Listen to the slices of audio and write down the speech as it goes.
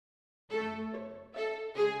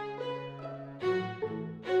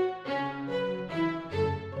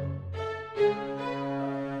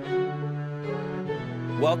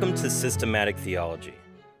Welcome to Systematic Theology.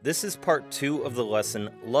 This is part 2 of the lesson,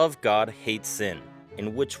 Love God, Hate Sin,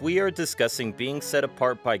 in which we are discussing being set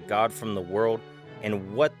apart by God from the world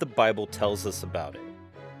and what the Bible tells us about it.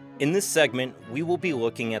 In this segment, we will be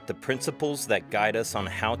looking at the principles that guide us on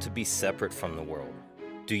how to be separate from the world.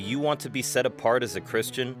 Do you want to be set apart as a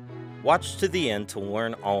Christian? Watch to the end to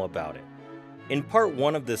learn all about it. In part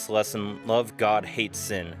 1 of this lesson, Love God, Hate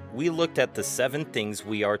Sin, we looked at the 7 things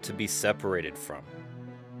we are to be separated from.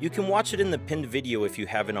 You can watch it in the pinned video if you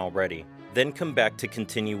haven't already, then come back to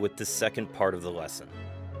continue with the second part of the lesson.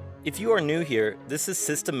 If you are new here, this is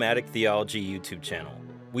Systematic Theology YouTube channel.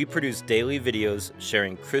 We produce daily videos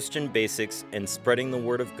sharing Christian basics and spreading the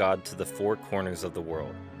Word of God to the 4 corners of the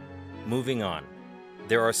world. Moving on.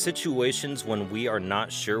 There are situations when we are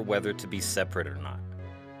not sure whether to be separate or not.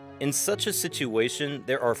 In such a situation,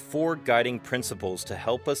 there are 4 guiding principles to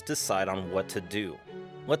help us decide on what to do.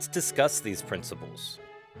 Let's discuss these principles.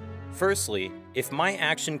 Firstly, if my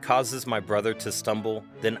action causes my brother to stumble,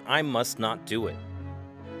 then I must not do it.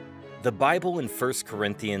 The Bible in 1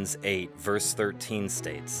 Corinthians 8, verse 13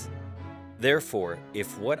 states, "Therefore,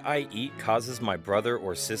 if what I eat causes my brother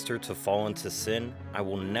or sister to fall into sin, I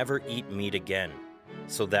will never eat meat again,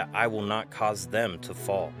 so that I will not cause them to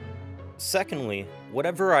fall." Secondly,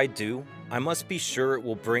 whatever I do, I must be sure it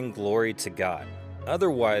will bring glory to God.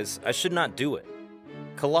 Otherwise, I should not do it.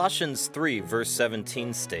 Colossians 3 verse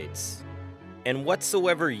 17 states, "And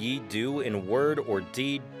whatsoever ye do in word or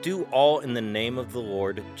deed, do all in the name of the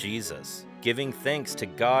Lord Jesus, giving thanks to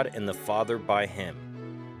God and the Father by Him."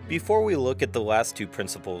 Before we look at the last 2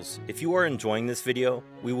 principles, if you are enjoying this video,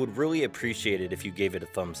 we would really appreciate it if you gave it a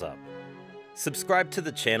thumbs up. Subscribe to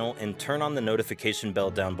the channel and turn on the notification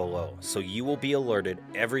bell down below so you will be alerted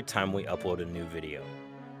every time we upload a new video.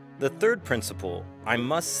 The third principle, I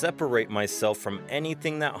must separate myself from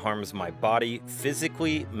anything that harms my body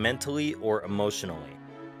physically, mentally, or emotionally.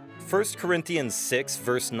 1 Corinthians 6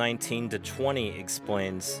 verse 19 to 20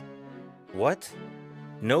 explains, "What?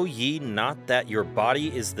 Know ye not that your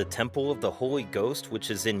body is the temple of the Holy Ghost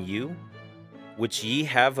which is in you, which ye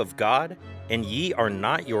have of God, and ye are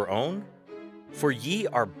not your own? For ye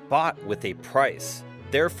are bought with a price.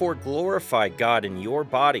 Therefore glorify God in your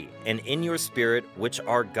body and in your spirit, which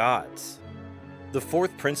are God's." The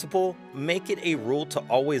fourth principle, make it a rule to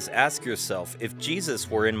always ask yourself, if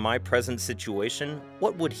Jesus were in my present situation,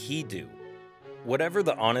 what would He do? Whatever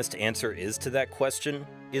the honest answer is to that question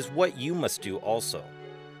is what you must do also.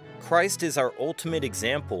 Christ is our ultimate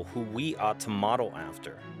example who we ought to model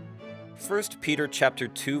after. 1 Peter chapter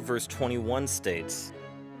 2 verse 21 states,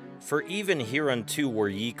 "For even hereunto were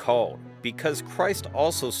ye called, because Christ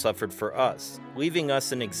also suffered for us, leaving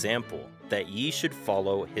us an example, that ye should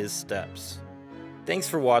follow His steps." Thanks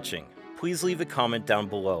for watching. Please leave a comment down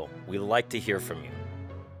below. We'd like to hear from you.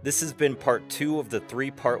 This has been part 2 of the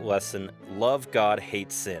 3-part lesson, Love God,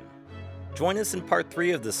 Hate Sin. Join us in part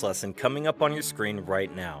 3 of this lesson coming up on your screen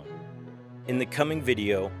right now. In the coming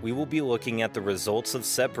video, we will be looking at the results of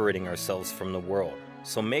separating ourselves from the world,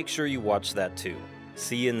 so make sure you watch that too.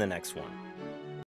 See you in the next one.